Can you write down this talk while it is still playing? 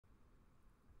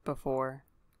Before,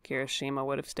 Kirishima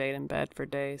would have stayed in bed for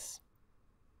days.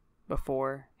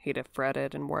 Before, he'd have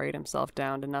fretted and worried himself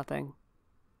down to nothing.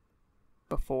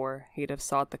 Before, he'd have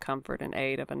sought the comfort and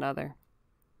aid of another.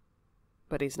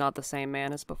 But he's not the same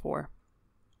man as before.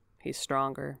 He's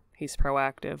stronger, he's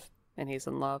proactive, and he's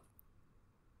in love.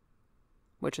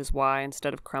 Which is why,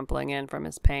 instead of crumpling in from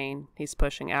his pain, he's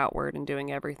pushing outward and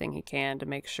doing everything he can to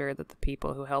make sure that the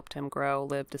people who helped him grow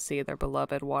live to see their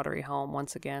beloved watery home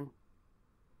once again.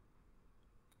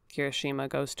 Kirishima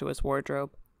goes to his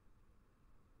wardrobe.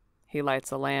 He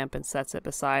lights a lamp and sets it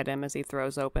beside him as he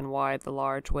throws open wide the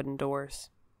large wooden doors.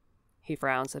 He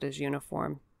frowns at his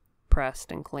uniform, pressed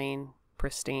and clean,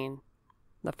 pristine,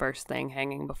 the first thing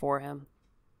hanging before him.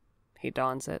 He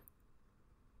dons it.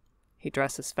 He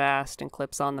dresses fast and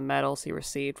clips on the medals he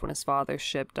received when his father's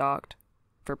ship docked,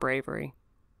 for bravery,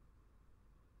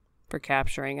 for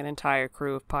capturing an entire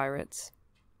crew of pirates,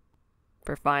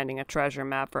 for finding a treasure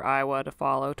map for Iowa to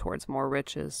follow towards more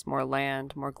riches, more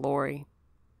land, more glory.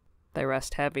 They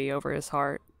rest heavy over his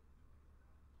heart.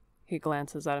 He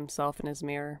glances at himself in his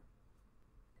mirror.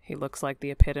 He looks like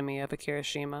the epitome of a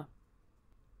Kirishima.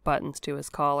 Buttons to his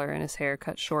collar and his hair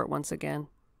cut short once again.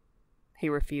 He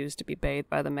refused to be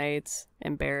bathed by the maids,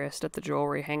 embarrassed at the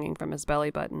jewelry hanging from his belly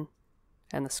button,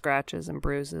 and the scratches and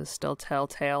bruises still tell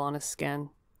tale on his skin,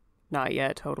 not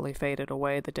yet totally faded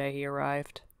away the day he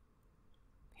arrived.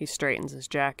 He straightens his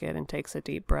jacket and takes a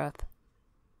deep breath.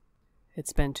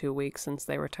 It's been 2 weeks since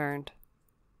they returned.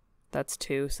 That's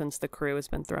 2 since the crew has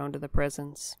been thrown to the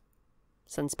prisons,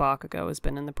 since Bakugou has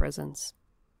been in the prisons.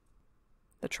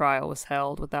 The trial was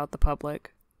held without the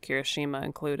public, Kirishima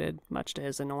included, much to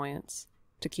his annoyance,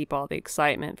 to keep all the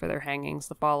excitement for their hangings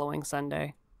the following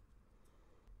Sunday.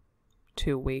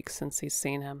 2 weeks since he's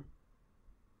seen him.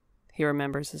 He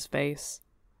remembers his face,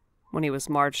 when he was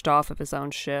marched off of his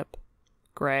own ship,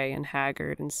 gray and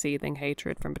haggard and seething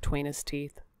hatred from between his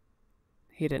teeth.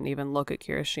 He didn't even look at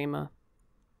Kirishima.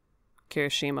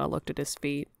 Kirishima looked at his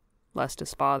feet, lest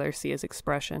his father see his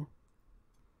expression.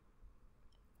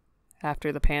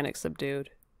 After the panic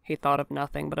subdued, he thought of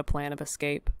nothing but a plan of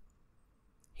escape.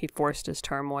 He forced his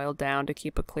turmoil down to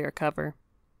keep a clear cover,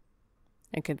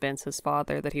 and convince his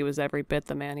father that he was every bit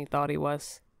the man he thought he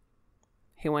was.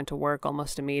 He went to work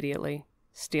almost immediately,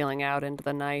 stealing out into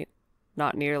the night,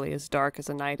 not nearly as dark as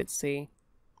a night at sea,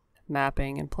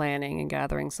 mapping and planning and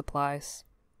gathering supplies.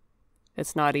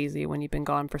 It's not easy when you've been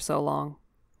gone for so long,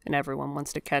 and everyone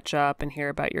wants to catch up and hear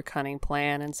about your cunning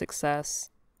plan and success,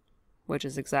 which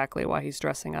is exactly why he's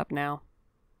dressing up now.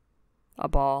 A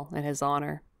ball in his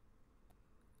honor.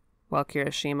 While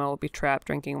Kirishima will be trapped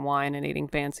drinking wine and eating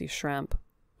fancy shrimp,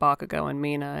 Bakugou and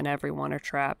Mina and everyone are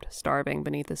trapped, starving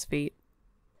beneath his feet.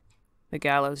 The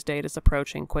gallows date is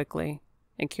approaching quickly,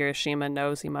 and Kirishima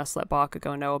knows he must let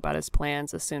Bakugou know about his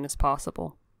plans as soon as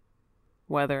possible.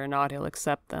 Whether or not he'll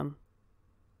accept them,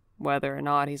 whether or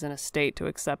not he's in a state to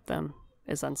accept them,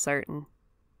 is uncertain.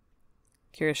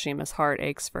 Kirishima's heart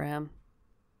aches for him.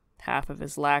 Half of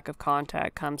his lack of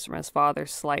contact comes from his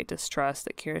father's slight distrust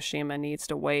that Kirishima needs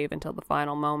to wait until the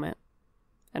final moment,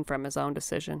 and from his own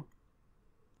decision.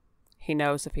 He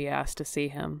knows if he asked to see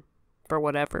him, for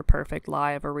whatever perfect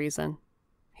lie of a reason,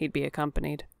 he'd be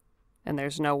accompanied, and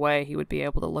there's no way he would be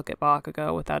able to look at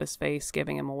Bakugou without his face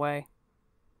giving him away.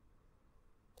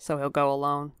 So he'll go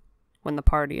alone, when the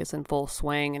party is in full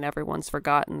swing and everyone's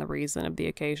forgotten the reason of the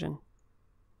occasion.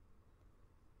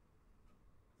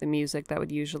 The music that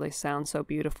would usually sound so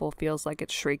beautiful feels like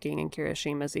it's shrieking in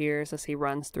Kirishima's ears as he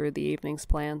runs through the evening's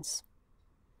plans.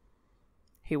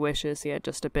 He wishes he had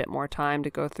just a bit more time to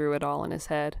go through it all in his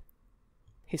head.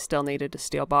 He still needed to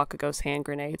steal Bakugou's hand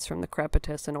grenades from the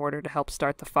crepitus in order to help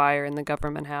start the fire in the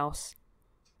government house.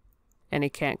 And he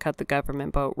can't cut the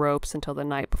government boat ropes until the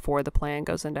night before the plan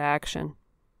goes into action.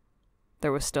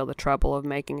 There was still the trouble of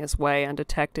making his way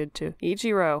undetected to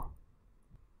Eijirou.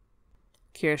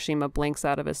 Kirishima blinks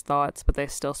out of his thoughts, but they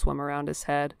still swim around his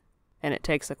head, and it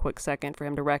takes a quick second for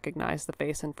him to recognize the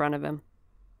face in front of him.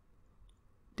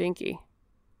 Dinky.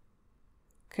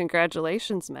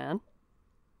 Congratulations, man.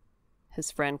 His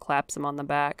friend claps him on the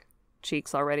back,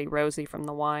 cheeks already rosy from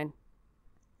the wine.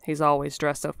 He's always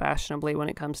dressed so fashionably when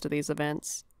it comes to these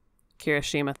events.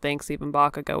 Kirishima thinks even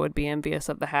Bakugou would be envious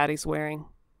of the hat he's wearing.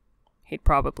 He'd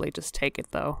probably just take it,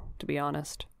 though, to be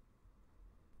honest.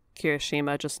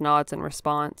 Kirishima just nods in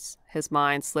response, his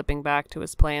mind slipping back to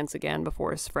his plans again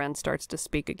before his friend starts to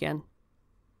speak again.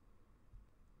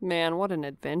 Man, what an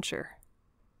adventure.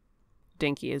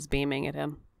 Dinky is beaming at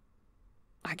him.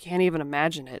 I can't even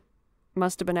imagine it.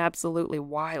 Must have been absolutely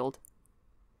wild.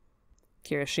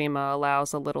 Kirishima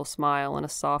allows a little smile and a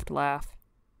soft laugh.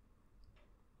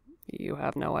 You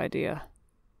have no idea.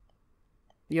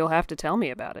 You'll have to tell me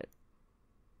about it.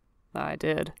 I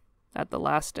did, at the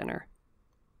last dinner,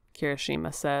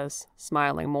 Kirishima says,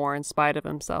 smiling more in spite of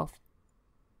himself.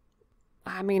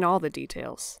 I mean all the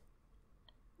details.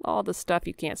 All the stuff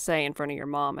you can't say in front of your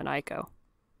mom and Aiko.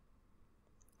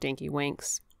 Dinky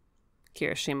winks.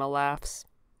 Kirishima laughs.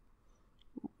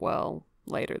 Well,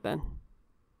 later then.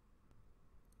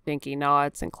 Dinky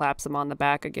nods and claps him on the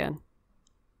back again.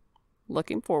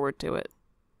 Looking forward to it.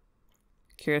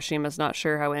 Kirishima's not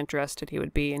sure how interested he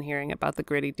would be in hearing about the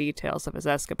gritty details of his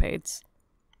escapades,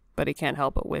 but he can't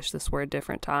help but wish this were a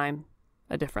different time,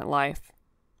 a different life,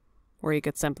 where he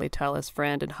could simply tell his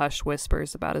friend in hushed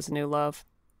whispers about his new love.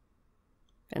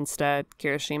 Instead,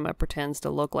 Kirishima pretends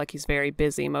to look like he's very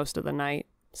busy most of the night,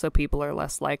 so people are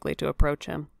less likely to approach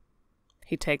him.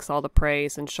 He takes all the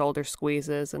praise and shoulder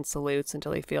squeezes and salutes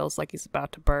until he feels like he's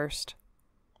about to burst,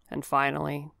 and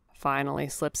finally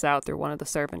slips out through one of the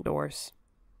servant doors.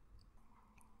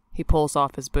 He pulls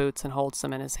off his boots and holds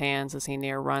them in his hands as he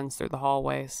near runs through the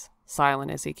hallways, silent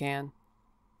as he can.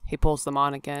 He pulls them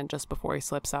on again just before he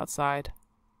slips outside.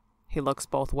 He looks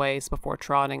both ways before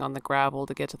trotting on the gravel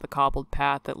to get to the cobbled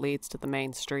path that leads to the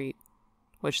main street,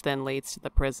 which then leads to the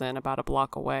prison about a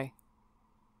block away.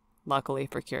 Luckily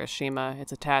for Kirishima,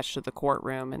 it's attached to the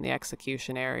courtroom in the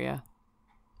execution area.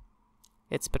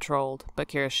 It's patrolled, but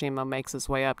Kirishima makes his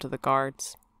way up to the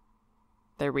guards.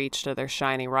 They reach to their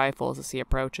shiny rifles as he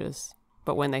approaches,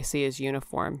 but when they see his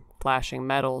uniform, flashing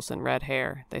medals and red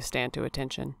hair, they stand to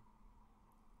attention.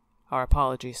 Our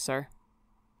apologies, sir.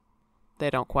 They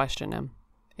don't question him,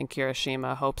 and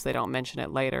Kirishima hopes they don't mention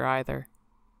it later either.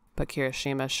 But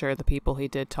Kirishima's sure the people he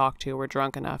did talk to were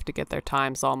drunk enough to get their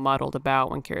times all muddled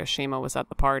about when Kirishima was at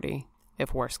the party,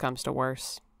 if worse comes to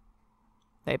worse.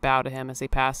 They bow to him as he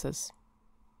passes.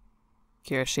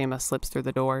 Kirishima slips through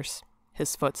the doors.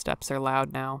 His footsteps are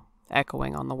loud now,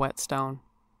 echoing on the wet stone.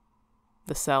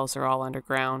 The cells are all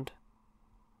underground.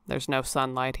 There's no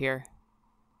sunlight here.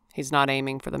 He's not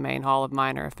aiming for the main hall of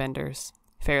minor offenders,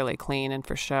 fairly clean and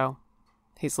for show.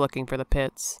 He's looking for the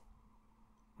pits,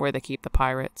 where they keep the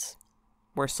pirates,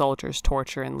 where soldiers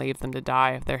torture and leave them to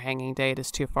die if their hanging date is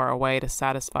too far away to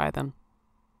satisfy them.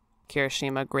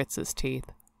 Kirishima grits his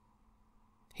teeth.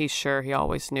 He's sure he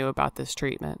always knew about this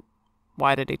treatment.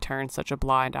 Why did he turn such a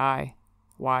blind eye?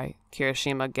 Why,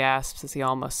 Kirishima gasps as he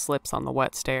almost slips on the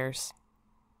wet stairs,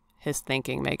 his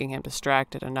thinking making him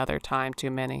distracted another time too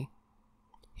many.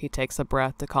 He takes a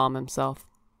breath to calm himself.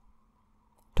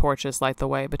 Torches light the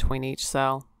way between each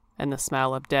cell, and the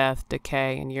smell of death,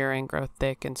 decay, and urine grow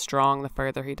thick and strong the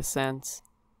further he descends.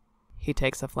 He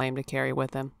takes a flame to carry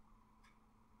with him.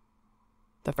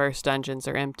 The first dungeons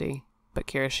are empty, but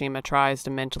Kirishima tries to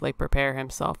mentally prepare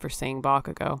himself for seeing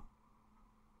Bakugou.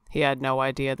 He had no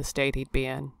idea the state he'd be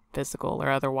in, physical or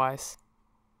otherwise.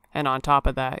 And on top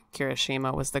of that,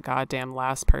 Kirishima was the goddamn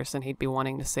last person he'd be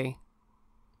wanting to see.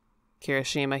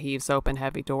 Kirishima heaves open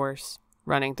heavy doors,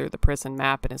 running through the prison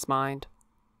map in his mind.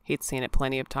 He'd seen it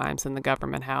plenty of times in the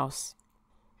government house,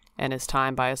 and his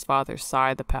time by his father's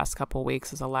side the past couple weeks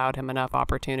has allowed him enough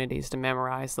opportunities to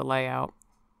memorize the layout.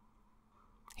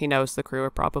 He knows the crew are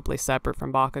probably separate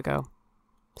from Bakugou.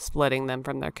 Splitting them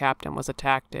from their captain was a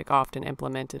tactic often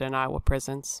implemented in Iowa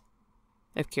prisons,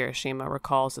 if Kirishima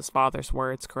recalls his father's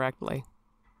words correctly.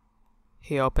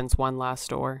 He opens one last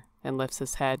door and lifts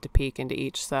his head to peek into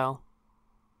each cell.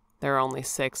 There are only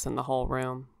 6 in the whole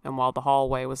room, and while the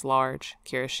hallway was large,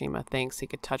 Kirishima thinks he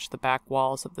could touch the back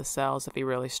walls of the cells if he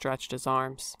really stretched his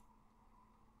arms.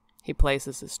 He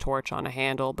places his torch on a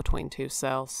handle between 2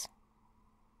 cells.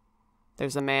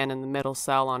 There's a man in the middle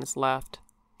cell on his left.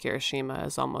 Kirishima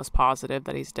is almost positive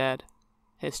that he's dead,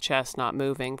 his chest not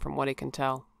moving from what he can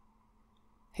tell.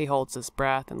 He holds his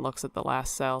breath and looks at the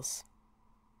last cells.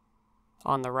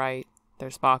 On the right,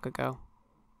 there's Bakugou.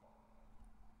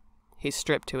 He's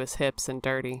stripped to his hips and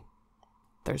dirty.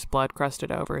 There's blood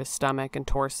crusted over his stomach and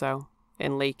torso,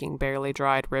 and leaking barely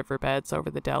dried riverbeds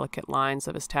over the delicate lines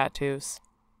of his tattoos.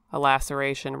 A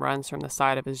laceration runs from the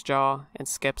side of his jaw and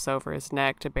skips over his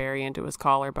neck to bury into his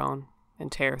collarbone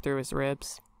and tear through his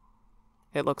ribs.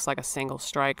 It looks like a single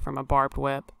strike from a barbed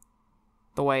whip,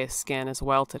 the way his skin is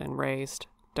welted and raised,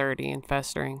 dirty and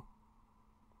festering.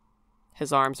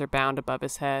 His arms are bound above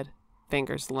his head,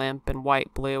 fingers limp and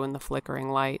white-blue in the flickering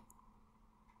light.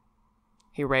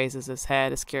 He raises his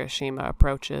head as Kirishima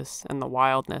approaches, and the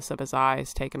wildness of his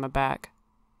eyes take him aback.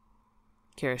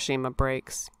 Kirishima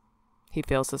breaks. He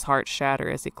feels his heart shatter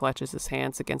as he clutches his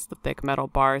hands against the thick metal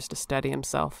bars to steady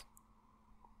himself.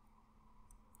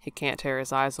 He can't tear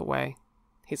his eyes away.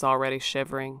 He's already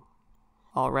shivering,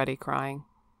 already crying.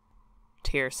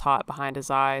 tears hot behind his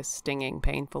eyes, stinging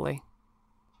painfully.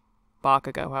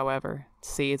 Bakugou, however,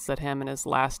 seethes at him in his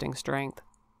lasting strength.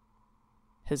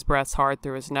 His breath's hard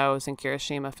through his nose, and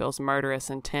Kirishima feels murderous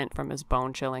intent from his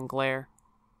bone-chilling glare.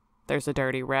 There's a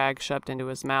dirty rag shoved into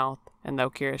his mouth, and though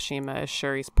Kirishima is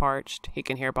sure he's parched, he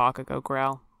can hear Bakugou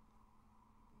growl.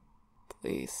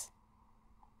 "Please,"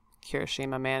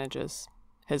 Kirishima manages,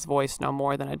 his voice no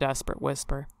more than a desperate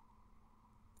whisper.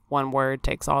 One word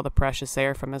takes all the precious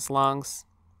air from his lungs,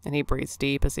 and he breathes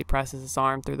deep as he presses his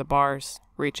arm through the bars,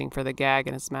 reaching for the gag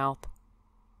in his mouth.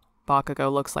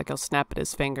 Bakugou looks like he'll snap at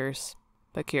his fingers,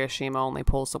 but Kirishima only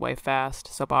pulls away fast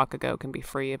so Bakugou can be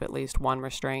free of at least one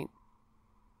restraint.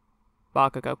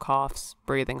 Bakugou coughs,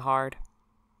 breathing hard.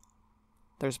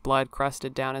 There's blood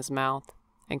crusted down his mouth,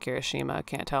 and Kirishima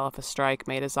can't tell if a strike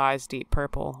made his eyes deep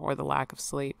purple or the lack of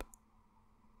sleep.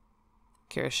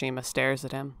 Kirishima stares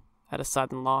at him, at a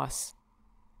sudden loss.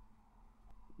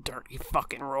 "Dirty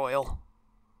fucking royal."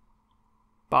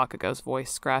 Bakugou's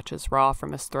voice scratches raw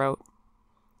from his throat.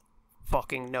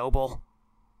 "Fucking noble."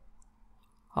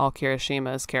 All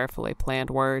Kirishima's carefully planned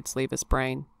words leave his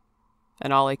brain,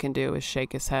 and all he can do is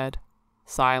shake his head,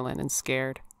 silent and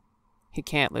scared. He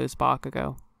can't lose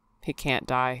Bakugou. He can't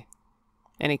die.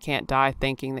 And he can't die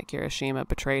thinking that Kirishima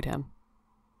betrayed him.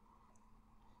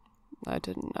 "I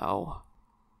didn't know,"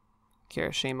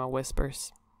 Kirishima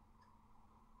whispers.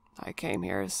 "I came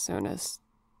here as soon as..."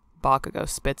 Bakugou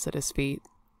spits at his feet.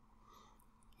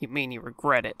 "You mean you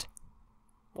regret it?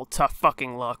 Well, tough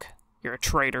fucking luck. You're a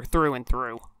traitor through and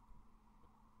through."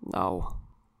 "No,"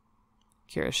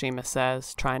 Kirishima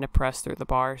says, trying to press through the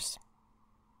bars.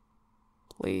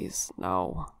 "Please,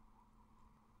 no."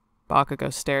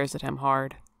 Bakugou stares at him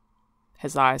hard.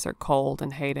 His eyes are cold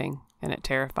and hating, and it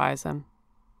terrifies him.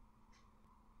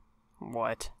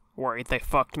 "What? Worried they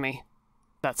fucked me?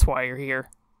 That's why you're here?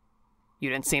 You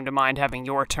didn't seem to mind having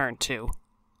your turn, too."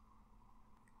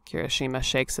 Kirishima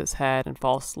shakes his head and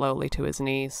falls slowly to his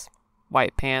knees,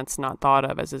 white pants not thought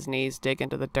of as his knees dig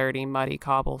into the dirty, muddy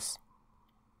cobbles.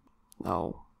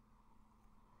 "No,"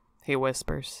 he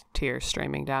whispers, tears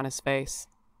streaming down his face.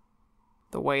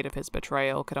 The weight of his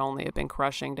betrayal could only have been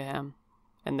crushing to him,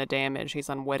 and the damage he's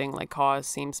unwittingly caused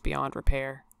seems beyond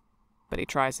repair. But he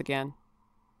tries again.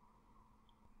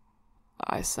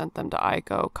 "I sent them to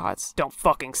Aiko Katsuki." "Don't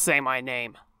fucking say my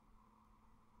name!"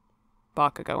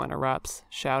 Bakugou interrupts,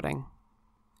 shouting.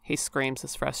 He screams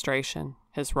his frustration,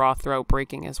 his raw throat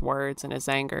breaking his words in his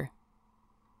anger.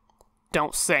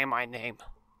 "Don't say my name!"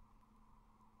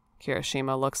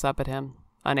 Kirishima looks up at him,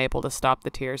 unable to stop the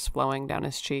tears flowing down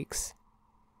his cheeks.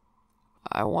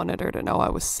 "I wanted her to know I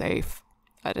was safe.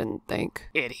 I didn't think..."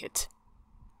 "Idiot."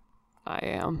 "I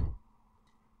am."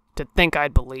 "To think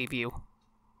I'd believe you."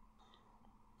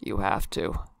 "You have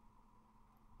to,"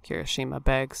 Kirishima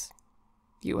begs.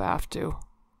 "You have to."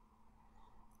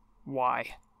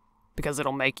 "Why? Because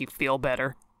it'll make you feel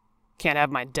better? Can't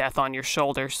have my death on your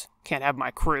shoulders. Can't have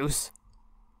my crew's."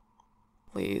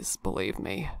 "Please believe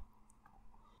me,"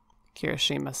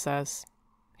 Kirishima says.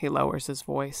 He lowers his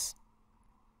voice.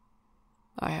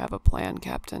 "I have a plan,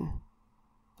 Captain.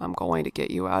 I'm going to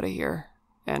get you out of here,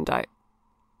 and I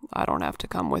don't have to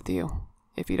come with you,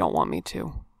 if you don't want me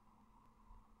to.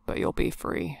 But you'll be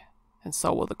free, and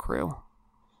so will the crew.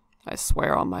 I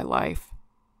swear on my life."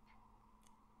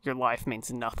 "Your life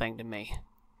means nothing to me,"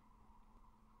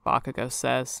 Bakugou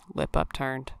says, lip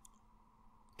upturned.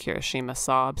 Kirishima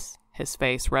sobs, his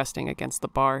face resting against the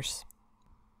bars.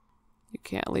 "You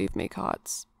can't leave me,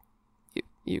 Katz.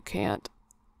 You can't.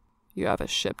 You have a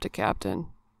ship to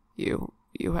captain. You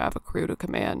have a crew to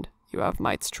command. You have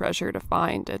Might's treasure to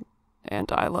find,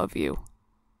 and I love you."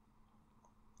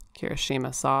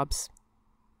 Kirishima sobs.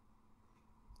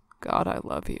 "God, I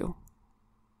love you."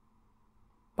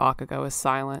 Bakugou is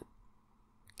silent.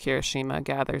 Kirishima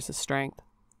gathers his strength.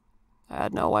 "I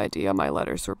had no idea my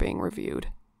letters were being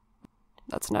reviewed.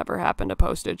 That's never happened to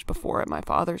Postage before at my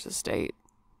father's estate.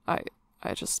 I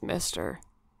just missed her.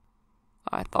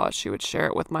 I thought she would share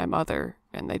it with my mother,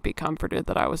 and they'd be comforted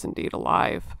that I was indeed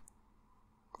alive.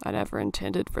 I never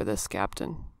intended for this,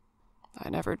 Captain. I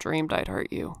never dreamed I'd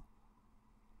hurt you."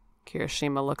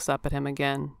 Kirishima looks up at him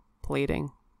again,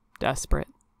 pleading, desperate.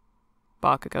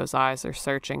 Bakugou's eyes are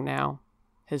searching now,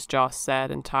 his jaw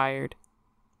set and tired,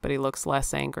 but he looks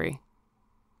less angry.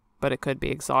 But it could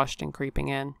be exhaustion creeping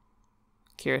in.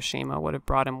 Kirishima would have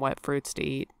brought him wet fruits to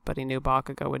eat, but he knew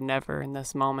Bakugou would never, in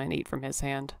this moment, eat from his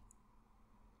hand.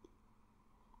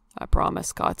 "I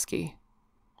promise, Katsuki."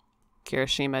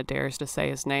 Kirishima dares to say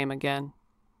his name again.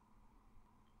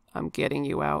 "I'm getting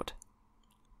you out.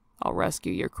 I'll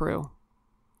rescue your crew.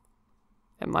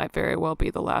 It might very well be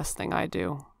the last thing I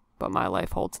do, but my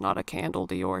life holds not a candle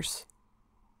to yours.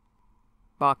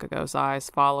 Bakugou's eyes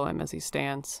follow him as he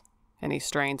stands, and he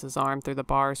strains his arm through the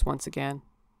bars once again.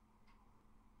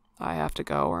 I have to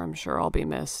go or I'm sure I'll be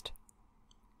missed,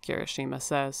 Kirishima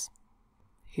says.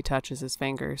 He touches his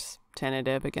fingers,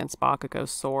 tentative against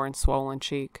Bakugou's sore and swollen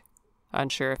cheek,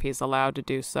 unsure if he's allowed to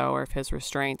do so or if his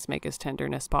restraints make his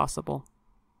tenderness possible.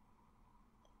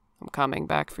 I'm coming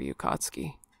back for you,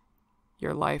 Katsuki.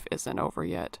 Your life isn't over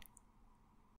yet.